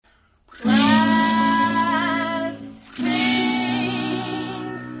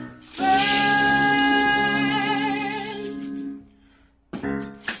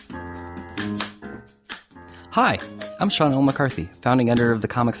Hi, I'm Sean L. McCarthy, founding editor of The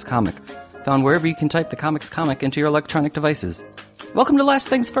Comics Comic, found wherever you can type The Comics Comic into your electronic devices. Welcome to Last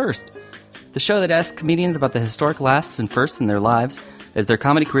Things First, the show that asks comedians about the historic lasts and firsts in their lives as their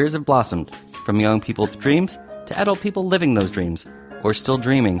comedy careers have blossomed, from young people with dreams to adult people living those dreams, or still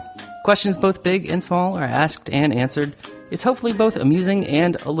dreaming. Questions both big and small are asked and answered. It's hopefully both amusing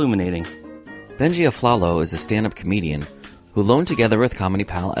and illuminating. Benji Aflalo is a stand-up comedian who, alone together with comedy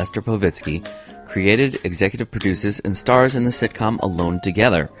pal Esther Povitsky, created, executive produces, and stars in the sitcom Alone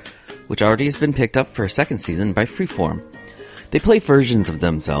Together, which already has been picked up for a second season by Freeform. They play versions of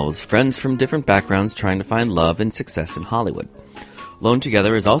themselves, friends from different backgrounds trying to find love and success in Hollywood. Alone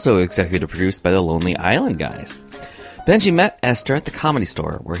Together is also executive produced by the Lonely Island guys. Benji met Esther at the Comedy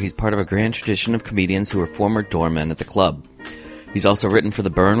Store, where he's part of a grand tradition of comedians who are former doormen at the club. He's also written for The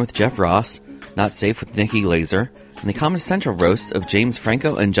Burn with Jeff Ross, Not Safe with Nikki Glaser, and the Comedy Central roasts of James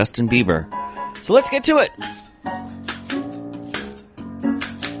Franco and Justin Bieber. So let's get to it!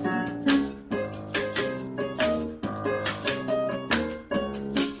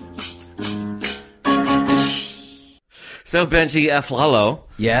 So, Benji Aflalo.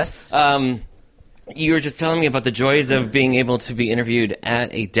 Yes? You were just telling me about the joys of being able to be interviewed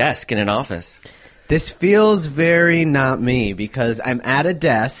at a desk in an office. This feels very not me, because I'm at a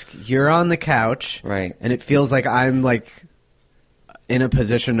desk, you're on the couch, right? And it feels like I'm, like, in a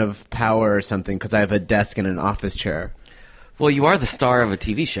position of power or something, because I have a desk and an office chair. Well, you are the star of a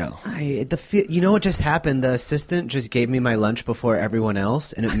TV show. You know what just happened? The assistant just gave me my lunch before everyone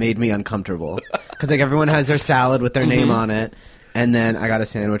else, and it made me uncomfortable. Because, like, everyone has their salad with their name on it, and then I got a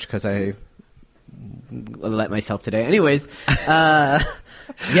sandwich because I let myself today. Anyways, yeah,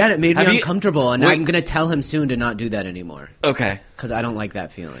 it made me uncomfortable, and I'm going to tell him soon to not do that anymore. Okay. Because I don't like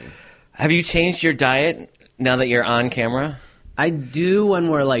that feeling. Have you changed your diet now that you're on camera? I do when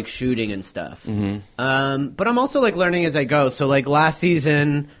we're, like, shooting and stuff. Mm-hmm. But I'm also, like, learning as I go. So, like, last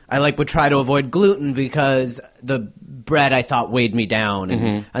season, I, like, would try to avoid gluten because the bread I thought weighed me down.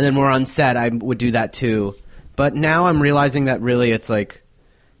 And then we're on set, I would do that, too. But now I'm realizing that really it's, like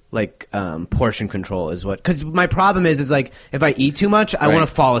portion control is what... Because my problem is, like, if I eat too much, I want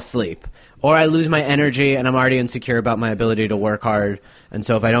to fall asleep. Or I lose my energy, and I'm already insecure about my ability to work hard. And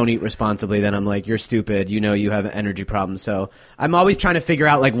so if I don't eat responsibly, then I'm like, you're stupid. You know you have an energy problem. So I'm always trying to figure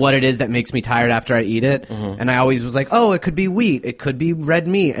out, like, what it is that makes me tired after I eat it. And I always was like, oh, it could be wheat. It could be red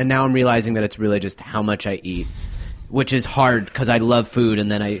meat. And now I'm realizing that it's really just how much I eat, which is hard because I love food, and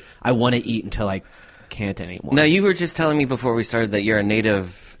then I want to eat until I can't anymore. Now, you were just telling me before we started that you're a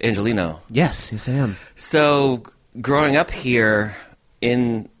native Angelino. Yes I am. So growing up here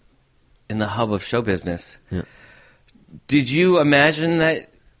in the hub of show business, did you imagine that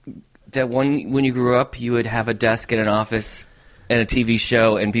when you grew up you would have a desk in an office and a TV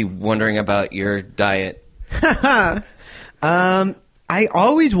show and be wondering about your diet? I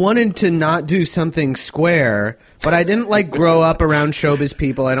always wanted to not do something square, but I didn't, like, grow up around showbiz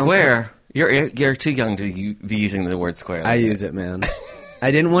people. I don't Square? You're too young to be using the word square. I use it, man. I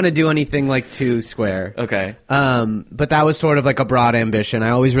didn't want to do anything, like, too square. Okay. But that was sort of like a broad ambition.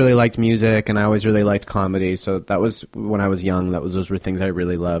 I always really liked music, and I always really liked comedy. So that was, when I was young, those were things I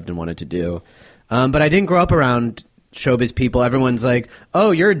really loved and wanted to do. But I didn't grow up around showbiz people. Everyone's like,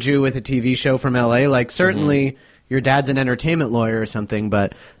 oh, you're a Jew with a TV show from L.A. Like, certainly your dad's an entertainment lawyer or something,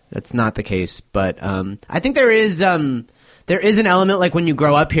 but that's not the case. But I think there is an element, like, when you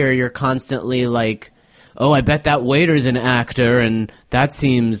grow up here, you're constantly like, oh, I bet that waiter's an actor, and that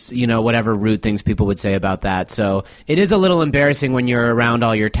seems, whatever rude things people would say about that. So it is a little embarrassing when you're around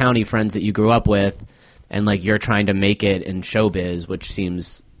all your townie friends that you grew up with, and, like, you're trying to make it in showbiz, which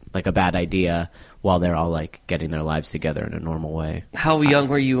seems like a bad idea, while they're all, like, getting their lives together in a normal way. How young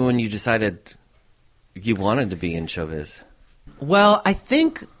were you when you decided you wanted to be in showbiz? Well, I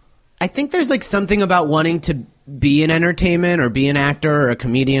think there's, like, something about wanting to be in entertainment or be an actor or a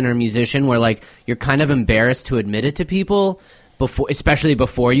comedian or a musician where, like, you're kind of embarrassed to admit it to people, especially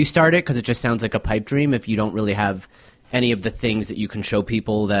before you start it, because it just sounds like a pipe dream if you don't really have any of the things that you can show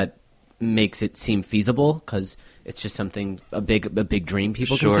people that makes it seem feasible, because it's just a big dream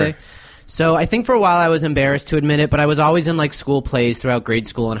people can say. So I think for a while I was embarrassed to admit it, but I was always in, like, school plays throughout grade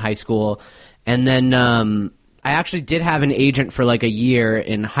school and high school. And then I actually did have an agent for, like, a year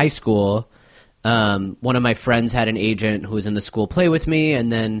in high school. One of my friends had an agent who was in the school play with me,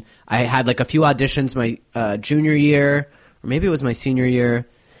 and then I had, like, a few auditions my junior year, or maybe it was my senior year.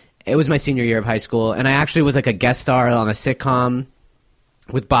 It was my senior year of high school, and I actually was, like, a guest star on a sitcom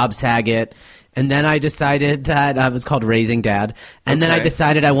with Bob Saget. And then I decided that it was called Raising Dad. And then I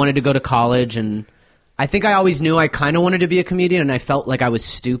decided I wanted to go to college, and I think I always knew I kind of wanted to be a comedian, and I felt like I was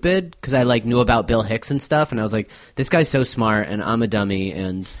stupid because I like knew about Bill Hicks and stuff, and I was like, this guy's so smart, and I'm a dummy,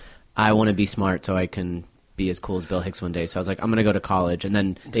 and I want to be smart so I can be as cool as Bill Hicks one day. So I was like, I'm going to go to college. And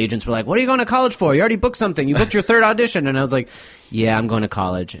then the agents were like, what are you going to college for? You already booked something. You booked your third audition. And I was like, yeah, I'm going to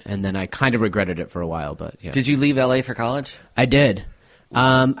college. And then I kind of regretted it for a while, but yeah. Did you leave LA for college? I did.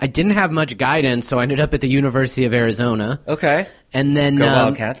 I didn't have much guidance, so I ended up at the University of Arizona. Okay. And then Go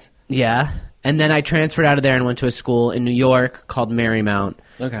Wildcats. Yeah. And then I transferred out of there and went to a school in New York called Marymount.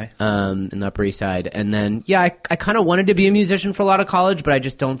 Okay. In the Upper East Side. And then, yeah, I kind of wanted to be a musician for a lot of college, but I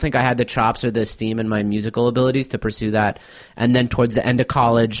just don't think I had the chops or the esteem in my musical abilities to pursue that. And then towards the end of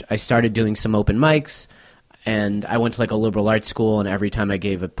college, I started doing some open mics. And I went to like a liberal arts school, and every time I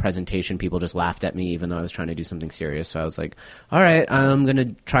gave a presentation, people just laughed at me, even though I was trying to do something serious. So I was like, all right, I'm going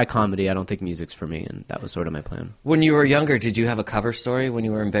to try comedy. I don't think music's for me. And that was sort of my plan. When you were younger, did you have a cover story when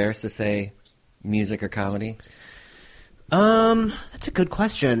you were embarrassed to say music or comedy? That's a good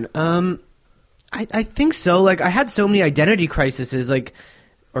question. I think so. Like, I had so many identity crises,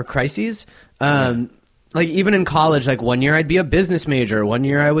 or crises. Like, even in college, like, one year I'd be a business major. One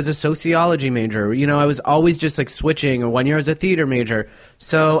year I was a sociology major. You know, I was always just, like, switching. Or one year I was a theater major.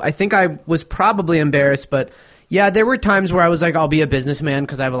 So I think I was probably embarrassed. But, yeah, there were times where I was like, I'll be a businessman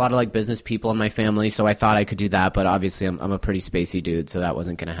because I have a lot of, like, business people in my family. So I thought I could do that. But obviously I'm a pretty spacey dude, so that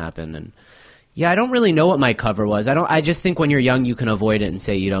wasn't going to happen. And, yeah, I don't really know what my cover was. I just think when you're young, you can avoid it and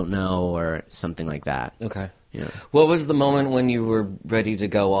say you don't know or something like that. Okay. Yeah. What was the moment when you were ready to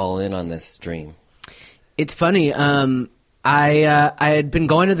go all in on this dream? It's funny. I had been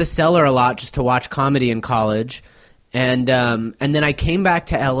going to the Cellar a lot just to watch comedy in college, and then I came back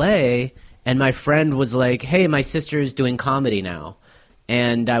to L.A. and my friend was like, "Hey, my sister's doing comedy now,"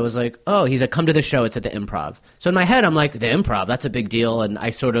 and I was like, "Oh," he's like, "Come to the show. It's at the Improv." So in my head, I'm like, "The Improv? That's a big deal," and I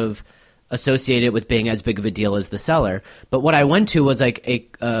sort of associate it with being as big of a deal as the Cellar. But what I went to was like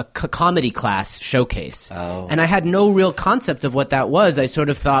a comedy class showcase, and I had no real concept of what that was. I sort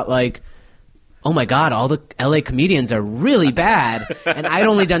of thought like, oh my God, all the LA comedians are really bad. And I'd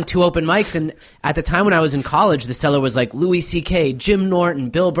only done 2 open mics. And at the time when I was in college, the Cellar was like Louis C.K., Jim Norton,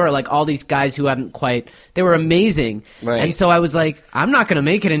 Bill Burr, like all these guys who hadn't quite, they were amazing. Right. And so I was like, I'm not going to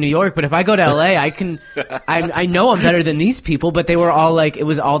make it in New York, but if I go to LA, I know I'm better than these people, but they were all like, it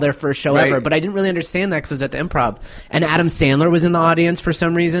was all their first show ever. But I didn't really understand that because I was at the Improv. And Adam Sandler was in the audience for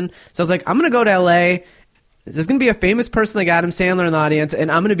some reason. So I was like, I'm going to go to LA. There's going to be a famous person like Adam Sandler in the audience,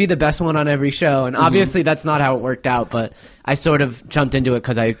 and I'm going to be the best one on every show. And obviously that's not how it worked out, but I sort of jumped into it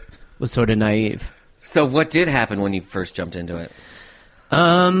because I was sort of naive. So what did happen when you first jumped into it?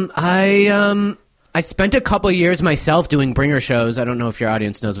 I spent a couple years myself doing bringer shows. I don't know if your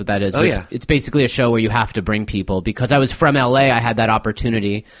audience knows what that is. Oh, yeah. It's basically a show where you have to bring people. Because I was from LA, I had that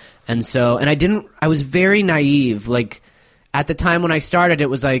opportunity. And I was very naive. Like, at the time when I started, it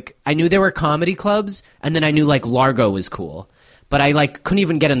was like, I knew there were comedy clubs, and then I knew, like, Largo was cool. But I, like, couldn't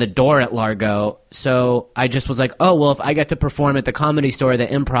even get in the door at Largo, so I just was like, oh, well, if I get to perform at the Comedy Store, the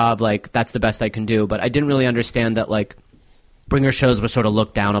Improv, like, that's the best I can do. But I didn't really understand that, like, bringer shows were sort of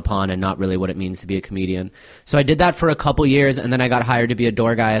looked down upon and not really what it means to be a comedian. So I did that for a couple years, and then I got hired to be a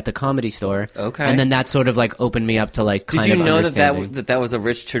door guy at the Comedy Store. Okay. And then that sort of, like, opened me up to, like, kind of understanding. Did you know that was a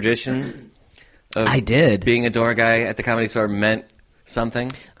rich tradition? I did. Being a door guy at the Comedy Store meant something?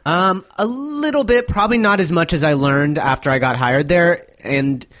 A little bit, probably not as much as I learned after I got hired there.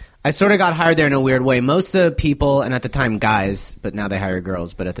 And I sort of got hired there in a weird way. Most of the people, and at the time guys, but now they hire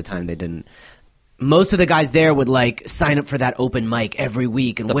girls, but at the time they didn't. Most of the guys there would, like, sign up for that open mic every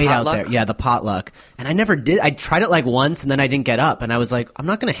week and wait out there. Yeah, the potluck. And I never did. I tried it, like, once, and then I didn't get up. And I was like, I'm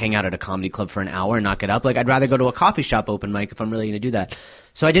not going to hang out at a comedy club for an hour and not get up. Like, I'd rather go to a coffee shop open mic if I'm really going to do that.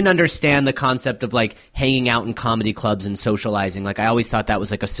 So I didn't understand the concept of, like, hanging out in comedy clubs and socializing. Like, I always thought that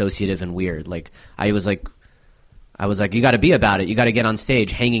was, like, associative and weird. Like, I was like, you got to be about it. You got to get on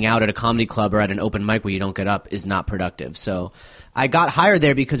stage. Hanging out at a comedy club or at an open mic where you don't get up is not productive. So I got hired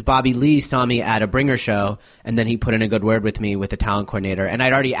there because Bobby Lee saw me at a bringer show, and then he put in a good word with me with the talent coordinator. And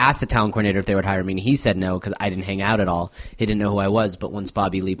I'd already asked the talent coordinator if they would hire me, and he said no because I didn't hang out at all. He didn't know who I was. But once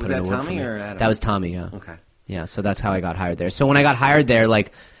Bobby Lee put in a word for me, or Adam? That was Tommy. Yeah. Okay. Yeah. So that's how I got hired there. So when I got hired there,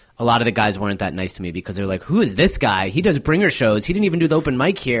 like, a lot of the guys weren't that nice to me because they were like, "Who is this guy? He does bringer shows. He didn't even do the open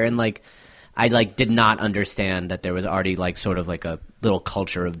mic here." And like, I like did not understand that there was already like sort of like a little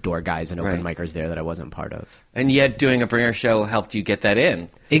culture of door guys and open micers there that I wasn't part of. And yet doing a bringer show helped you get that in.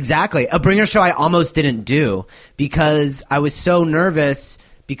 Exactly. A bringer show I almost didn't do because I was so nervous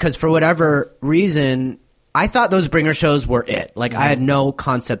because for whatever reason, I thought those bringer shows were it. Like, I had no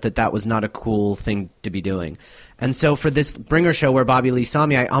concept that was not a cool thing to be doing. And so for this bringer show where Bobby Lee saw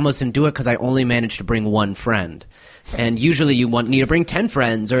me, I almost didn't do it because I only managed to bring one friend. And usually you need to bring 10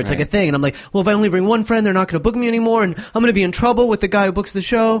 friends, or it's like a thing. And I'm like, well, if I only bring one friend, they're not going to book me anymore, and I'm going to be in trouble with the guy who books the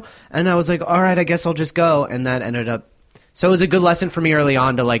show. And I was like, all right, I guess I'll just go. And that ended up... So it was a good lesson for me early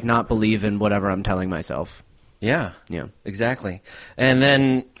on to, like, not believe in whatever I'm telling myself. Yeah. Yeah. Exactly. And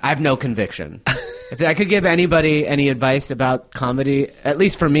then... I have no conviction. If I could give anybody any advice about comedy, at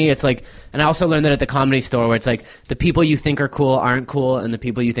least for me, it's like... And I also learned that at the Comedy Store, where it's like, the people you think are cool aren't cool, and the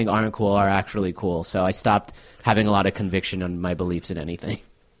people you think aren't cool are actually cool. So I stopped having a lot of conviction on my beliefs in anything.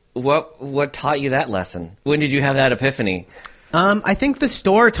 What taught you that lesson? When did you have that epiphany? I think the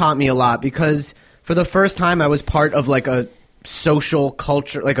store taught me a lot, because for the first time I was part of like a social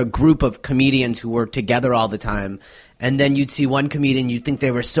culture, like a group of comedians who were together all the time. And then you'd see one comedian, you'd think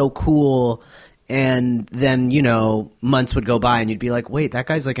they were so cool, and then, you know, months would go by and you'd be like, wait, that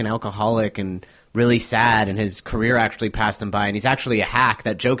guy's like an alcoholic and really sad, and his career actually passed him by, and he's actually a hack.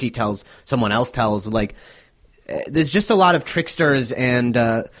 That joke he tells, someone else tells. Like, there's just a lot of tricksters and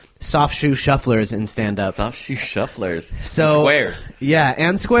soft shoe shufflers in stand-up. Soft shoe shufflers. So, and squares. Yeah,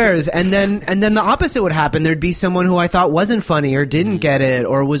 and squares. And then the opposite would happen. There'd be someone who I thought wasn't funny or didn't get it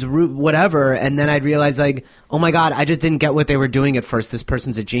or was rude, whatever, and then I'd realize, like, oh my God, I just didn't get what they were doing at first. This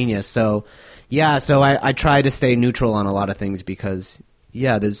person's a genius. So, yeah, so I try to stay neutral on a lot of things because,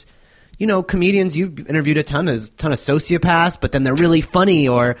 yeah, there's... You know, comedians, you've interviewed a ton of sociopaths, but then they're really funny,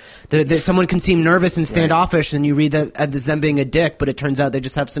 or someone can seem nervous and standoffish, and you read that as them being a dick, but it turns out they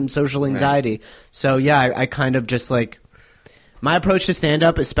just have some social anxiety. Right. So, yeah, I kind of just, like, my approach to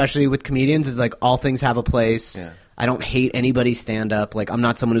stand-up, especially with comedians, is, like, all things have a place. Yeah. I don't hate anybody's stand-up. Like, I'm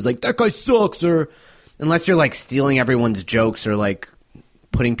not someone who's like, that guy sucks, or unless you're, like, stealing everyone's jokes or, like,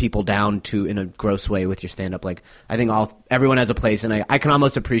 putting people down in a gross way with your stand-up. Like, I think everyone has a place, and I can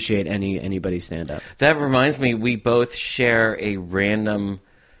almost appreciate anybody's stand-up. That reminds me, we both share a random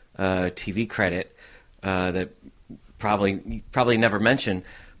TV credit that probably never mentioned,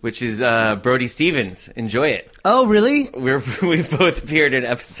 which is Brody Stevens. Enjoy it. Oh, really? We've both appeared in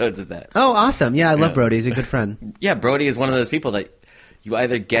episodes of that. Oh, awesome. Yeah, I love Brody. He's a good friend. Yeah, Brody is one of those people that you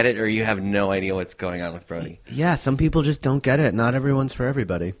either get it or you have no idea what's going on with Brody. Yeah, some people just don't get it. Not everyone's for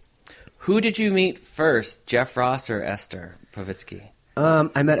everybody. Who did you meet first, Jeff Ross or Esther Povitsky?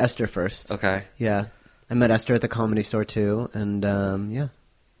 I met Esther first. Okay. Yeah. I met Esther at the Comedy Store, too, and, yeah.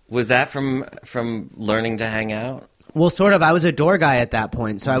 Was that from learning to hang out? Well, sort of. I was a door guy at that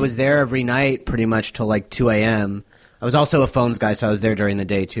point, so I was there every night pretty much till, like, 2 a.m. I was also a phones guy, so I was there during the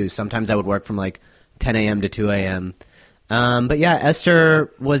day, too. Sometimes I would work from, like, 10 a.m. to 2 a.m., but yeah,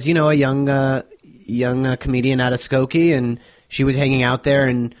 Esther was, you know, a young comedian out of Skokie, and she was hanging out there.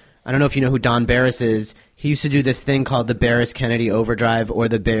 And I don't know if you know who Don Barris is. He used to do this thing called the Barris Kennedy Overdrive, or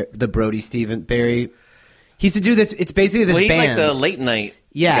the Brody Stephen Barry. He used to do this. It's basically this he's band. Like the late night.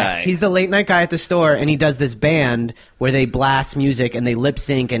 Yeah, guy. He's the late night guy at the store, and he does this band where they blast music and they lip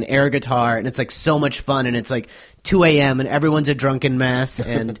sync and air guitar, and it's like so much fun. And it's like 2 a.m. and everyone's a drunken mess,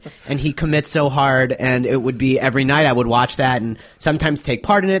 and he commits so hard. And it would be every night I would watch that, and sometimes take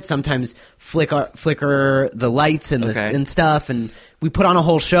part in it, sometimes flicker the lights and stuff, and we put on a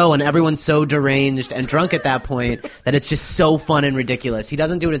whole show, and everyone's so deranged and drunk at that point that it's just so fun and ridiculous. He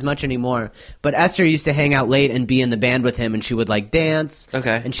doesn't do it as much anymore. But Esther used to hang out late and be in the band with him, and she would, like, dance.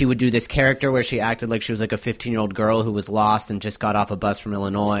 Okay. And she would do this character where she acted like she was, like, a 15-year-old girl who was lost and just got off a bus from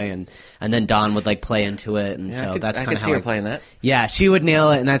Illinois, and then Don would, like, play into it, and so that's kind of how... I could see her playing that. Yeah, she would nail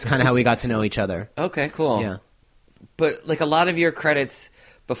it, and that's kind of how we got to know each other. Okay, cool. Yeah. But, like, a lot of your credits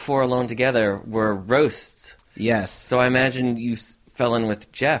before Alone Together were roasts. Yes. So I imagine you fell in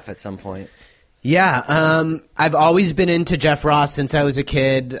with Jeff at some point. Yeah, I've always been into Jeff Ross since I was a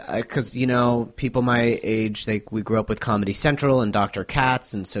kid, because, you know, people my age, we grew up with Comedy Central and Dr.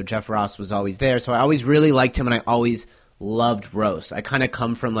 Katz, and so Jeff Ross was always there. So I always really liked him, and I always loved roast. I kind of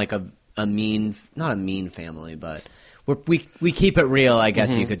come from, like, a mean, not a mean family, but we keep it real, I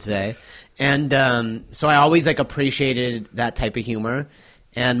guess you could say. And so I always, like, appreciated that type of humor.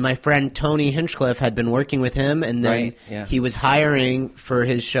 And my friend Tony Hinchcliffe had been working with him, and then he was hiring for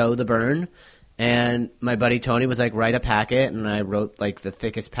his show, The Burn. And my buddy Tony was like, write a packet, and I wrote, like, the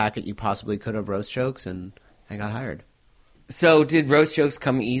thickest packet you possibly could of roast jokes, and I got hired. So did roast jokes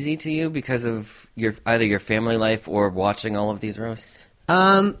come easy to you because of either your family life or watching all of these roasts?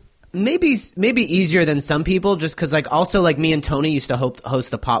 Maybe easier than some people, just because, like, also, like, me and Tony used to host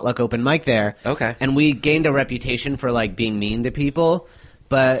the potluck open mic there. Okay. And we gained a reputation for, like, being mean to people.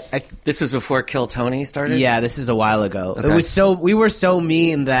 But this was before Kill Tony started? Yeah, this is a while ago. Okay. We were so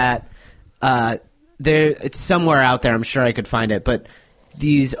mean that it's somewhere out there. I'm sure I could find it, but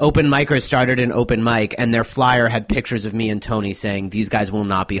these open micers started an open mic, and their flyer had pictures of me and Tony saying, these guys will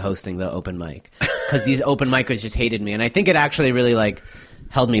not be hosting the open mic. Because these open micers just hated me. And I think it actually really, like,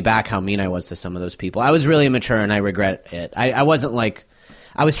 held me back how mean I was to some of those people. I was really immature, and I regret it. I wasn't, like...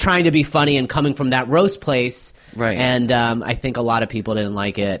 I was trying to be funny and coming from that roast place. Right. And I think a lot of people didn't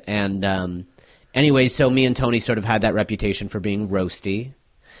like it. And anyway, so me and Tony sort of had that reputation for being roasty.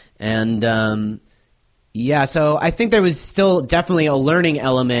 And... yeah, so I think there was still definitely a learning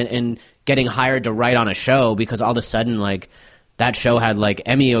element in getting hired to write on a show, because all of a sudden, like, that show had, like,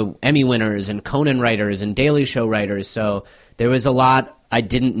 Emmy winners and Conan writers and Daily Show writers. So there was a lot I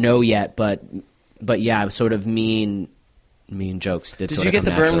didn't know yet, but yeah, sort of mean jokes. Did you get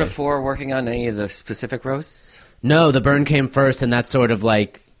the burn before working on any of the specific roasts? No, the burn came first, and that's sort of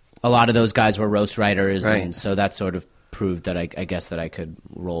like a lot of those guys were roast writers, right. And so that sort of proved that I guess that I could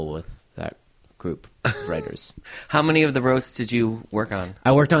roll with that group of writers. How many of the roasts did you work on?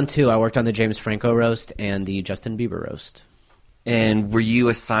 I worked on 2. I worked on the James Franco roast and the Justin Bieber roast. And were you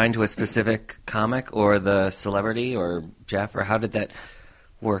assigned to a specific comic or the celebrity or Jeff, or how did that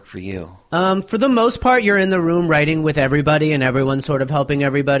work for you? For the most part, you're in the room writing with everybody, and everyone's sort of helping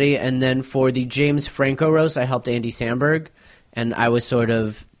everybody. And then for the James Franco roast, I helped Andy Samberg, and I was sort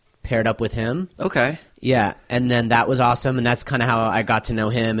of paired up with him. Okay. Yeah, and then that was awesome, and that's kind of how I got to know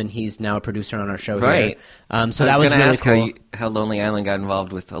him, and he's now a producer on our show right. here. So that was really cool. How Lonely Island got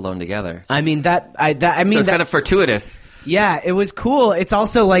involved with Alone Together. I mean, so it's kind of fortuitous. Yeah, it was cool. It's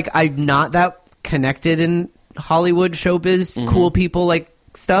also like I'm not that connected in Hollywood showbiz, cool people like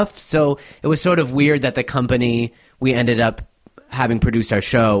stuff. So it was sort of weird that the company we ended up having produced our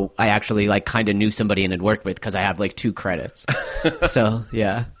show, I actually like kind of knew somebody and had worked with, because I have like 2 credits. So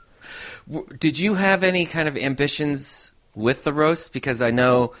yeah. Did you have any kind of ambitions with the roast? Because I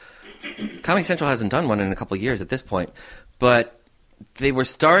know Comedy Central hasn't done one in a couple of years at this point, but they were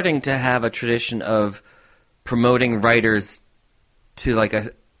starting to have a tradition of promoting writers to like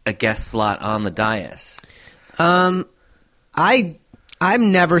a guest slot on the dais. I'm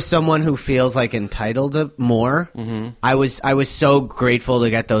never someone who feels like entitled to more. Mm-hmm. I was so grateful to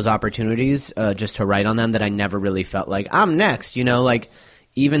get those opportunities just to write on them, that I never really felt like I'm next. You know, like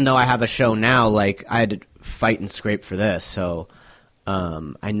even though I have a show now, like I had to fight and scrape for this. So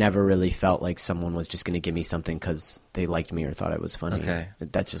I never really felt like someone was just going to give me something because they liked me or thought I was funny. Okay,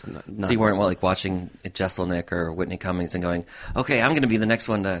 that's just not. So you weren't like watching Jesselnick or Whitney Cummings and going, "Okay, I'm going to be the next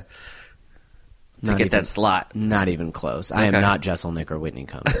one to get that slot." Not even close. Okay. I am not Jesselnick or Whitney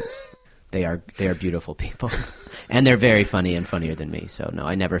Cummings. They are beautiful people, and they're very funny and funnier than me. So no,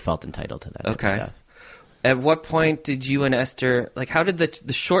 I never felt entitled to that type of stuff. At what point did you and Esther, like, how did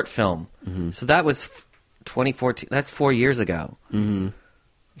the short film? Mm-hmm. So that was 2014. That's 4 years ago. Mm-hmm.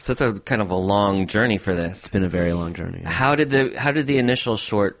 So it's a kind of a long journey for this. It's been a very long journey. Yeah. How did the initial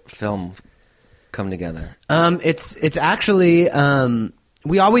short film come together? It's actually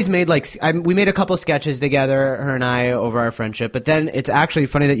we always made we made a couple sketches together, her and I, over our friendship. But then it's actually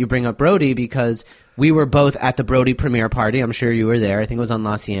funny that you bring up Brody, because we were both at the Brody premiere party. I'm sure you were there. I think it was on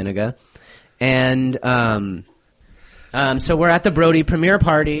La Cienega. And so we're at the Brody premiere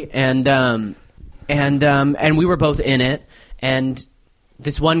party, and we were both in it. And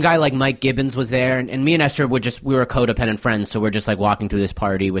this one guy, like Mike Gibbons, was there, and me and Esther we were codependent friends, so we're just like walking through this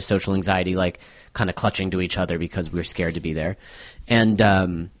party with social anxiety, like kind of clutching to each other because we were scared to be there.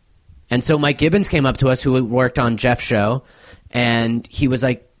 And so Mike Gibbons came up to us, who worked on Jeff's show, and he was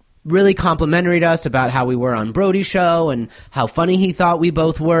like really complimentary to us about how we were on Brody's show and how funny he thought we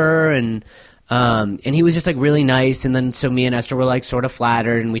both were, and he was just like really nice. And then so me and Esther were like sort of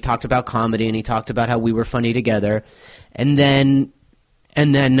flattered, and we talked about comedy, and he talked about how we were funny together. And then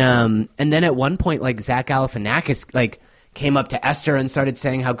at one point, like Zach Galifianakis like came up to Esther and started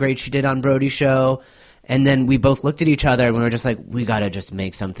saying how great she did on Brody's show. And then we both looked at each other and we were just like, we got to just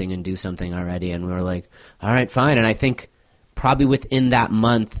make something and do something already. And we were like, all right, fine. And I think probably within that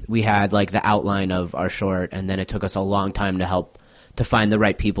month we had like the outline of our short, and then it took us a long time to find the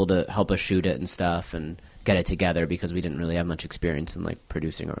right people to help us shoot it and stuff and get it together, because we didn't really have much experience in like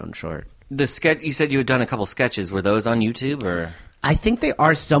producing our own short. The sketch, you said you had done a couple sketches. Were those on YouTube or? I think they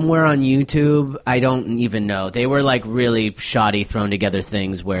are somewhere on YouTube. I don't even know. They were like really shoddy, thrown together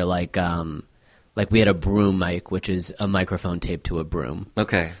things where like we had a broom mic, which is a microphone taped to a broom.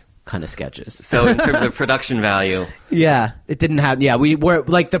 Okay. Kind of sketches. So in terms of production value. Yeah, it didn't have, we were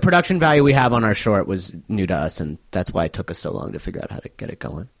like, the production value we have on our short was new to us, and that's why it took us so long to figure out how to get it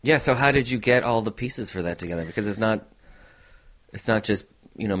going. Yeah, so how did you get all the pieces for that together? Because it's not just,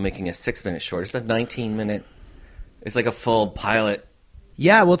 making a 6-minute short. It's a 19-minute, it's like a full pilot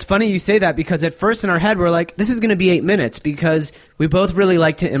Yeah, well, it's funny you say that because at first in our head we're like, this is going to be 8 minutes because we both really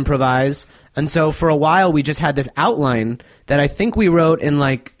like to improvise. And so for a while we just had this outline that I think we wrote in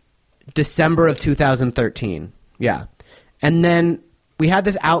like December of 2013. Yeah. And then we had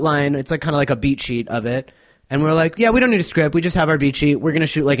this outline. It's like kind of like a beat sheet of it. And we're like, yeah, we don't need a script. We just have our beat sheet. We're going to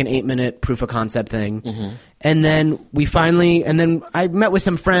shoot like an 8-minute proof of concept thing. Mm-hmm. And then then I met with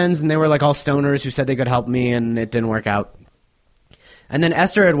some friends and they were like all stoners who said they could help me and it didn't work out. And then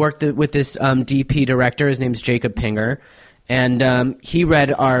Esther had worked with this DP director. His name's Jacob Pinger. And he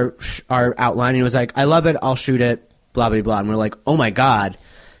read our outline and he was like, I love it. I'll shoot it. Blah, blah, blah. And we're like, oh my God.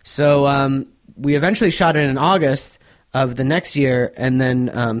 So we eventually shot it in August of the next year. And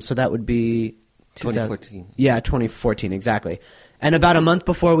then so that would be 2014. Yeah, 2014, exactly. And about a month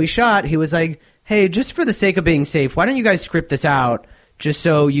before we shot, he was like, hey, just for the sake of being safe, why don't you guys script this out just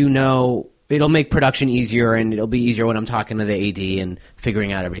so you know it'll make production easier and it'll be easier when I'm talking to the AD and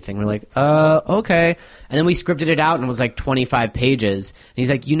figuring out everything. We're like, okay. And then we scripted it out and it was like 25 pages. And he's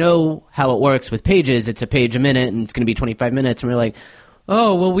like, you know how it works with pages. It's a page a minute and it's going to be 25 minutes. And we're like,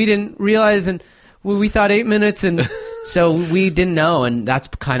 oh, well, we didn't realize and we thought 8 minutes and... So we didn't know, and that's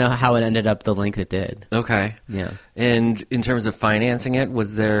kind of how it ended up the length it did. Okay. Yeah. And in terms of financing it,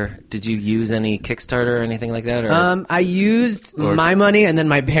 did you use any Kickstarter or anything like that? Or? I used my money, and then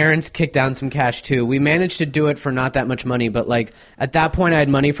my parents kicked down some cash too. We managed to do it for not that much money, but like at that point I had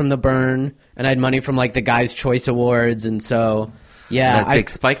money from The Burn, and I had money from like the Guys' Choice Awards, and so yeah. That big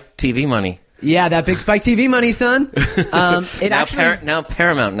Spike TV money. Yeah, that big Spike TV money, son. Now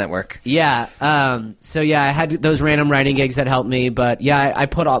Paramount Network. Yeah. So yeah, I had those random writing gigs that helped me, but yeah, I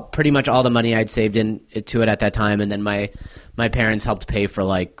put pretty much all the money I'd saved into it at that time, and then my parents helped pay for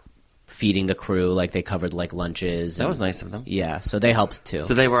like feeding the crew, like they covered like lunches. That was nice of them. Yeah, so they helped too.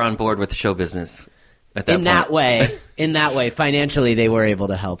 So they were on board with show business at that point. In that way, financially, they were able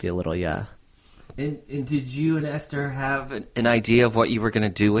to help you a little. Yeah. And did you and Esther have an idea of what you were going to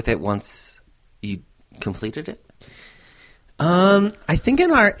do with it once you completed it? I think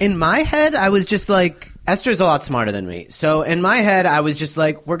in my head, I was just like, Esther's a lot smarter than me. So in my head, I was just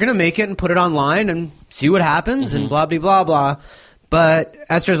like, we're going to make it and put it online and see what happens and blah, blah, blah, blah. But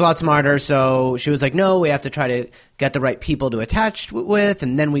Esther's a lot smarter, so she was like, no, we have to try to get the right people to attach with,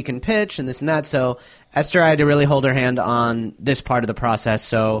 and then we can pitch and this and that. So Esther, I had to really hold her hand on this part of the process.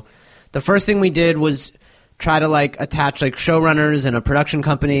 So the first thing we did was try to like attach like showrunners and a production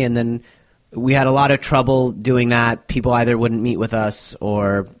company, and then we had a lot of trouble doing that. People either wouldn't meet with us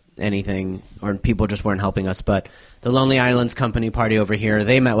or anything, or people just weren't helping us. But the Lonely Islands company party over here,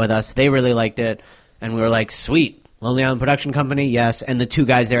 they met with us. They really liked it. And we were like, sweet, Lonely Island Production Company, yes. And the two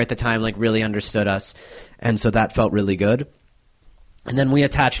guys there at the time like really understood us. And so that felt really good. And then we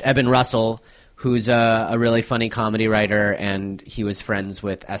attached Eben Russell, who's a really funny comedy writer, and he was friends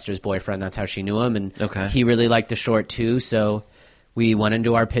with Esther's boyfriend. That's how she knew him. And he really liked the short too, so we went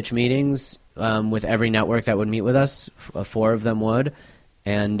into our pitch meetings with every network that would meet with us. 4 of them would.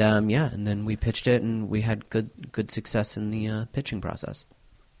 And, and then we pitched it, and we had good success in the pitching process.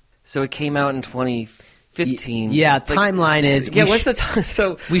 So it came out in 2015. Yeah, timeline is... Yeah, what's the time?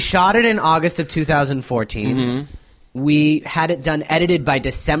 So we shot it in August of 2014. Mm-hmm. We had it done, edited by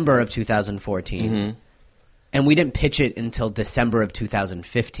December of 2014. Mm-hmm. And we didn't pitch it until December of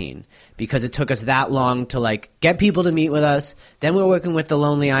 2015 because it took us that long to like get people to meet with us. Then we were working with the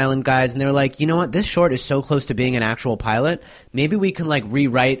Lonely Island guys, and they were like, you know what, this short is so close to being an actual pilot. Maybe we can like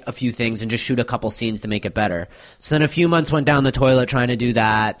rewrite a few things and just shoot a couple scenes to make it better. So then a few months went down the toilet trying to do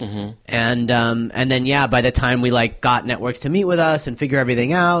that. Mm-hmm. And then by the time we like got networks to meet with us and figure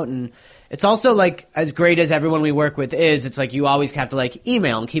everything out, and it's also like as great as everyone we work with is, it's like you always have to like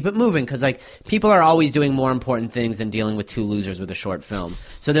email and keep it moving because like people are always doing more important things than dealing with 2 losers with a short film.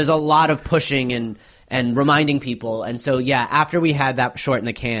 So there's a lot of pushing and reminding people. And so yeah, after we had that short in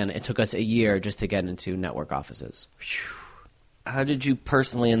the can, it took us a year just to get into network offices. How did you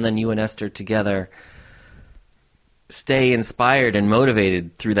personally, and then you and Esther together, stay inspired and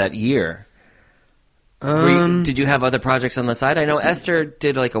motivated through that year? Did you have other projects on the side? I know Esther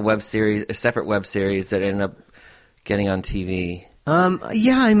did like a separate web series that ended up getting on TV.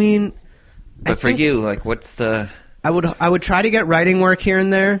 Yeah, I mean, but for you, like, what's the? I would try to get writing work here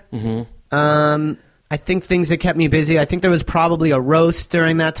and there. Mm-hmm. I think things that kept me busy. I think there was probably a roast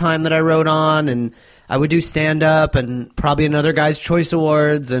during that time that I wrote on, and I would do stand up and probably another Guys' Choice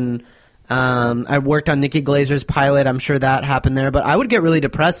Awards, and I worked on Nikki Glaser's pilot. I'm sure that happened there, but I would get really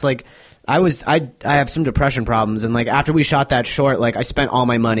depressed. Like, I have some depression problems, and like after we shot that short, like I spent all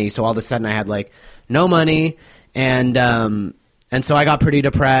my money, so all of a sudden I had like no money, and And so I got pretty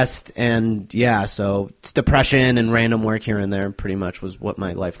depressed, and yeah, so it's depression and random work here and there pretty much was what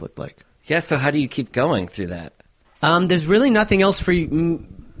my life looked like. Yeah, so how do you keep going through that? There's really nothing else for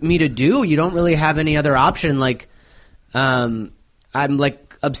me to do. You don't really have any other option. Like, I'm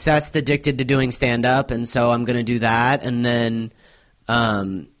like obsessed, addicted to doing stand-up, and so I'm going to do that. And then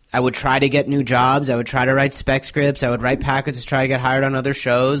I would try to get new jobs. I would try to write spec scripts. I would write packets to try to get hired on other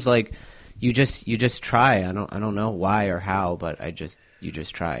shows. Like, you just try. I don't know why or how, but you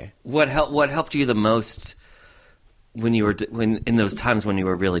just try. What helped you the most when in those times when you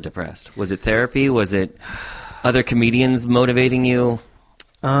were really depressed? Was it therapy? Was it other comedians motivating you?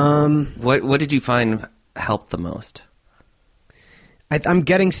 What did you find helped the most? I'm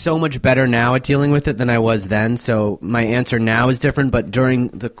getting so much better now at dealing with it than I was then, so my answer now is different. But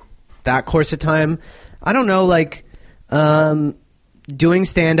during that course of time, I don't know, like, doing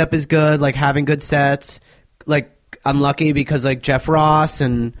stand-up is good, like, having good sets. Like, I'm lucky because, like, Jeff Ross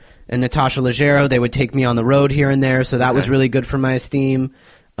and Natasha Leggero, they would take me on the road here and there, so that was really good for my esteem.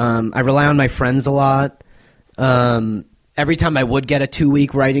 I rely on my friends a lot. Every time I would get a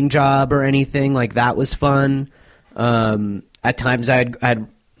 2-week writing job or anything, like, that was fun. At times I had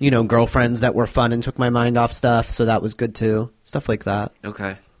girlfriends that were fun and took my mind off stuff, so that was good too. Stuff like that.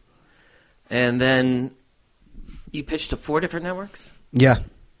 Okay. And then you pitched to 4 different networks? Yeah.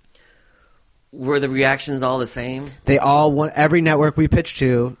 Were the reactions all the same? They all want every network we pitched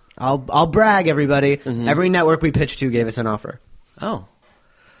to. I'll brag, everybody. Mm-hmm. Every network we pitched to gave us an offer. Oh.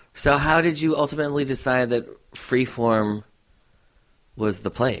 So how did you ultimately decide that Freeform was the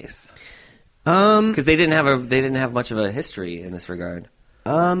place? Because they didn't have much of a history in this regard.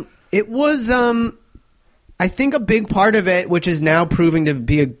 It was I think a big part of it, which is now proving to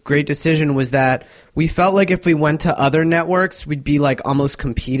be a great decision, was that we felt like if we went to other networks, we'd be like almost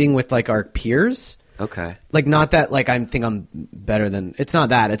competing with like our peers. Okay. Like, not that like I think I'm better than. It's not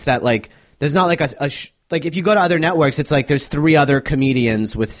that. It's that like there's not like like if you go to other networks, it's like there's 3 other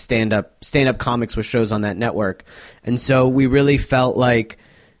comedians with stand-up comics with shows on that network, and so we really felt like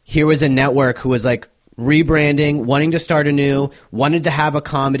here was a network who was like rebranding, wanting to start anew, wanted to have a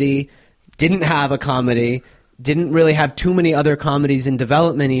comedy, didn't have a comedy, didn't really have too many other comedies in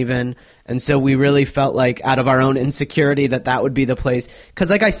development even, and so we really felt like out of our own insecurity that would be the place. Because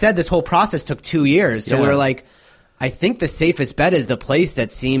like I said, this whole process took 2 years, so we were like, I think the safest bet is the place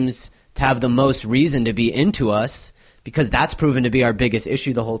that seems to have the most reason to be into us, because that's proven to be our biggest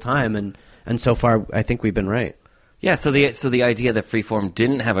issue the whole time, and so far I think we've been right. Yeah, so the idea that Freeform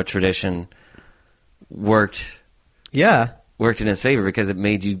didn't have a tradition worked in its favor because it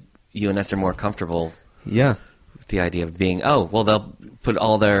made you and Esther more comfortable. Yeah. With the idea of being, they'll put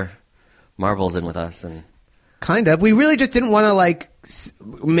all their marbles in with us. And kind of. We really just didn't want to like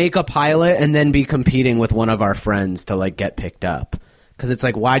make a pilot and then be competing with one of our friends to like get picked up. Because it's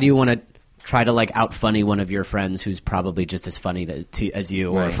like, why do you want to try to like out funny one of your friends who's probably just as funny as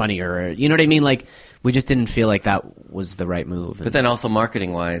you, or funnier, or, you know what I mean? Like, we just didn't feel like that was the right move. But then also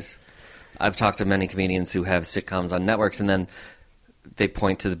marketing wise, I've talked to many comedians who have sitcoms on networks, and then they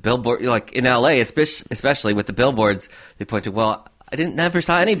point to the billboard, like in LA, especially with the billboards, they point to, well, never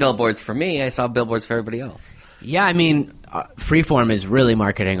saw any billboards for me. I saw billboards for everybody else. Yeah, I mean, Freeform is really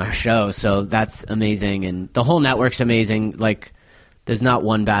marketing our show, so that's amazing, and the whole network's amazing. Like, there's not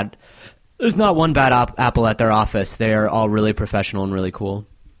one bad apple at their office. They are all really professional and really cool.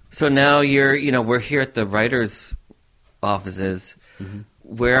 So now we're here at the writers' offices. Mm-hmm.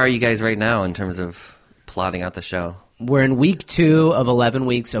 Where are you guys right now in terms of plotting out the show? We're in week 2 of 11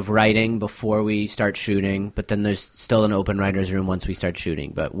 weeks of writing before we start shooting, but then there's still an open writer's room once we start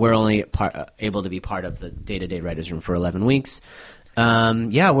shooting. But we're only able to be part of the day-to-day writer's room for 11 weeks.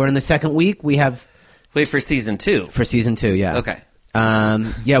 We're in the second week. We have... Wait, for season 2? For season 2, yeah. Okay.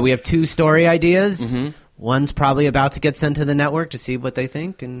 We have 2 story ideas. Mm-hmm. One's probably about to get sent to the network to see what they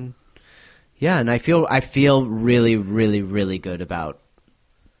think. And I feel really, really, really good about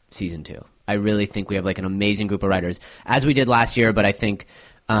season 2. I really think we have like an amazing group of writers, as we did last year. But I think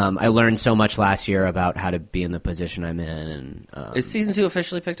I learned so much last year about how to be in the position I'm in. And is season 2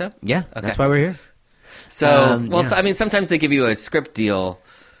 officially picked up? Yeah, okay. That's why we're here. So, I mean, sometimes they give you a script deal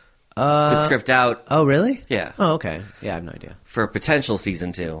to script out. Oh, really? Yeah. Oh, okay. Yeah, I have no idea. For a potential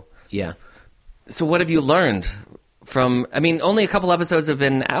season 2. Yeah. So what have you learned from? I mean, only a couple episodes have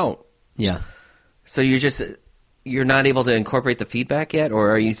been out. Yeah. So you're not able to incorporate the feedback yet, or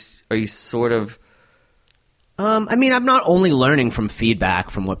are you sort of? I mean, I'm not only learning from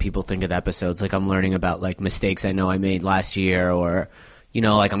feedback from what people think of the episodes. Like, I'm learning about like mistakes I know I made last year, or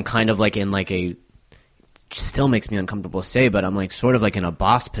like I'm kind of like in like a. Still makes me uncomfortable to say, but I'm like sort of like in a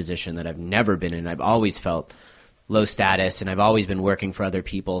boss position that I've never been in. I've always felt low status, and I've always been working for other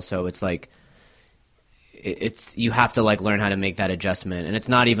people. So it's like, you have to like learn how to make that adjustment. And it's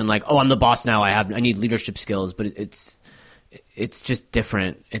not even like, oh, I'm the boss now, I need leadership skills, but it's just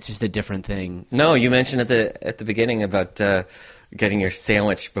different. It's just a different thing. No, you mentioned at the beginning about getting your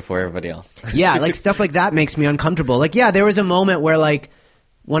sandwich before everybody else. Yeah, like stuff like that makes me uncomfortable. Like, yeah, there was a moment where like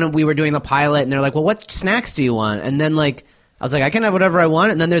when we were doing the pilot and they're like, well, what snacks do you want? And then like I was like, I can have whatever I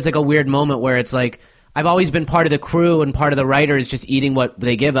want. And then there's like a weird moment where it's like, I've always been part of the crew and part of the writers just eating what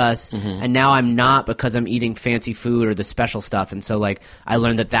they give us. Mm-hmm. And now I'm not, because I'm eating fancy food or the special stuff. And so like I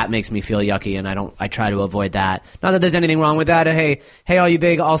learned that makes me feel yucky, and I try to avoid that. Not that there's anything wrong with that. Hey, all you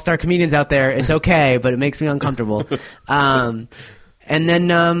big all-star comedians out there, it's okay, but it makes me uncomfortable. And then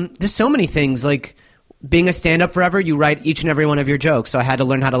there's so many things, like being a stand-up forever, you write each and every one of your jokes. So I had to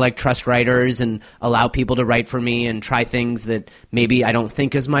learn how to like trust writers and allow people to write for me and try things that maybe I don't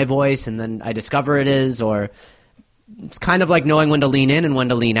think is my voice, and then I discover it is. Or it's kind of like knowing when to lean in and when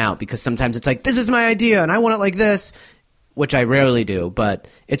to lean out, because sometimes it's like, this is my idea and I want it like this, which I rarely do. But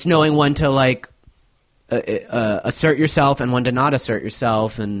it's knowing when to like assert yourself and when to not assert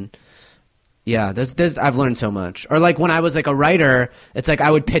yourself. And yeah, there's I've learned so much. Or like when I was like a writer, it's like I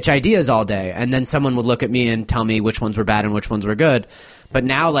would pitch ideas all day, and then someone would look at me and tell me which ones were bad and which ones were good. But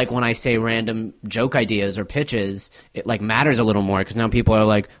now, like when I say random joke ideas or pitches, it like matters a little more, because now people are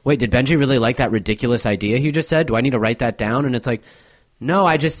like, wait, did Benji really like that ridiculous idea he just said? Do I need to write that down? And it's like, no,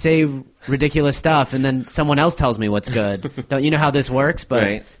 I just say ridiculous stuff, and then someone else tells me what's good. Don't you know how this works? But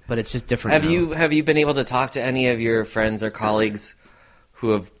right. But it's just different. Have you been able to talk to any of your friends or colleagues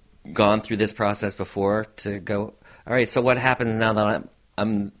who have gone through this process before, to go, all right, so what happens now that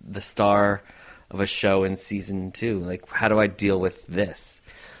I'm the star of a show in season 2? Like, how do I deal with this?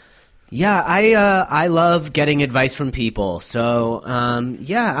 Yeah, I love getting advice from people. So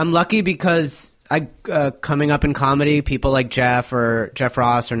yeah, I'm lucky because coming up in comedy, people like Jeff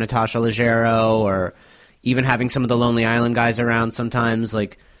Ross or Natasha Leggero, or even having some of the Lonely Island guys around sometimes,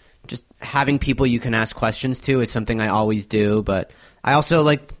 like just having people you can ask questions to is something I always do. But I also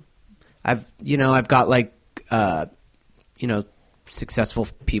like, I've got like, successful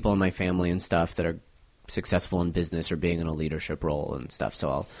people in my family and stuff that are successful in business or being in a leadership role and stuff. So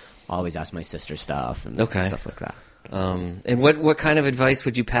I'll always ask my sister stuff and stuff like that. And what kind of advice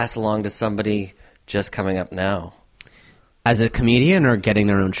would you pass along to somebody just coming up now? As a comedian or getting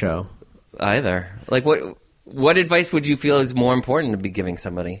their own show? Either. Like what advice would you feel is more important to be giving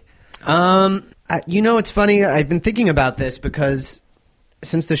somebody? It's funny. I've been thinking about this because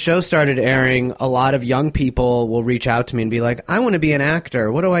since the show started airing, a lot of young people will reach out to me and be like, I want to be an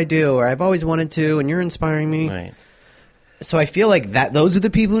actor. What do I do? Or I've always wanted to, and you're inspiring me. Right. So I feel like those are the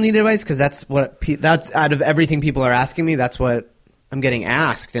people who need advice, because that's out of everything people are asking me, that's what I'm getting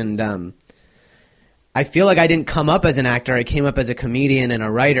asked. And I feel like I didn't come up as an actor. I came up as a comedian and a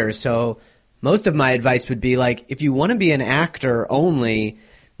writer. So most of my advice would be like, if you want to be an actor only,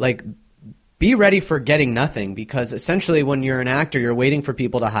 like, be ready for getting nothing, because essentially when you're an actor, you're waiting for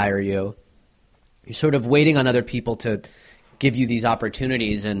people to hire you. You're sort of waiting on other people to give you these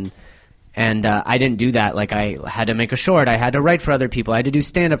opportunities, and I didn't do that. Like, I had to make a short. I had to write for other people. I had to do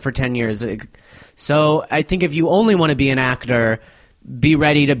stand-up for 10 years. So I think if you only want to be an actor, be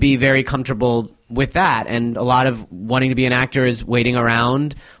ready to be very comfortable with that. And a lot of wanting to be an actor is waiting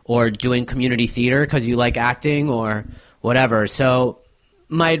around or doing community theater because you like acting or whatever. So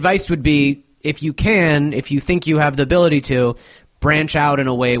my advice would be, if you think you have the ability to, branch out in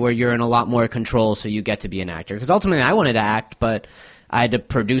a way where you're in a lot more control so you get to be an actor. Because ultimately I wanted to act, but I had to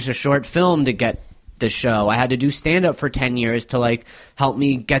produce a short film to get the show. I had to do stand-up for 10 years to like help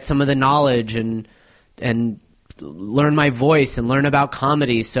me get some of the knowledge and learn my voice and learn about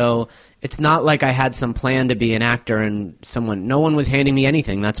comedy. So it's not like I had some plan to be an actor and no one was handing me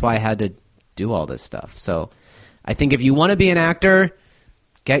anything. That's why I had to do all this stuff. So I think if you want to be an actor,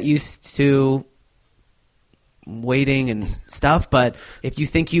 get used to waiting and stuff. But if you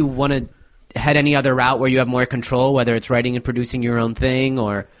think you want to head any other route where you have more control, whether it's writing and producing your own thing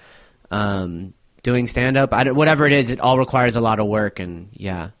or doing stand-up, whatever it is, it all requires a lot of work. And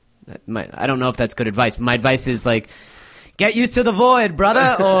yeah, I don't know if that's good advice. My advice is like, get used to the void,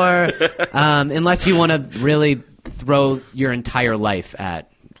 brother. Or unless you want to really throw your entire life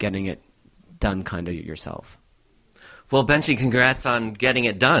at getting it done kind of yourself. Well, Benji, congrats on getting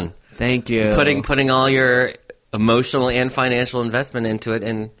it done. Thank you. Putting all your emotional and financial investment into it,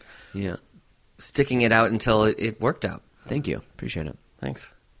 and sticking it out until it worked out. Thank you. Appreciate it.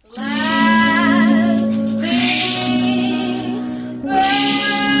 Thanks.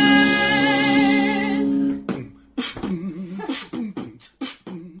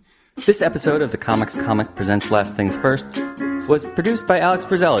 This episode of the Comics Comic Presents Last Things First was produced by Alex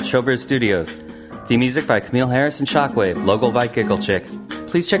Brazell at Showbiz Studios. Theme music by Camille Harris and Shockwave, logo by Giggle Chick.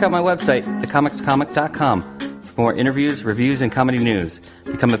 Please check out my website, thecomicscomic.com, for more interviews, reviews, and comedy news.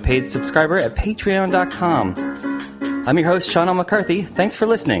 Become a paid subscriber at patreon.com. I'm your host, Sean L. McCarthy. Thanks for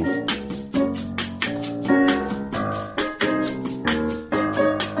listening.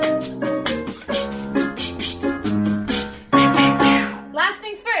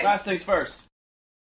 Last things first.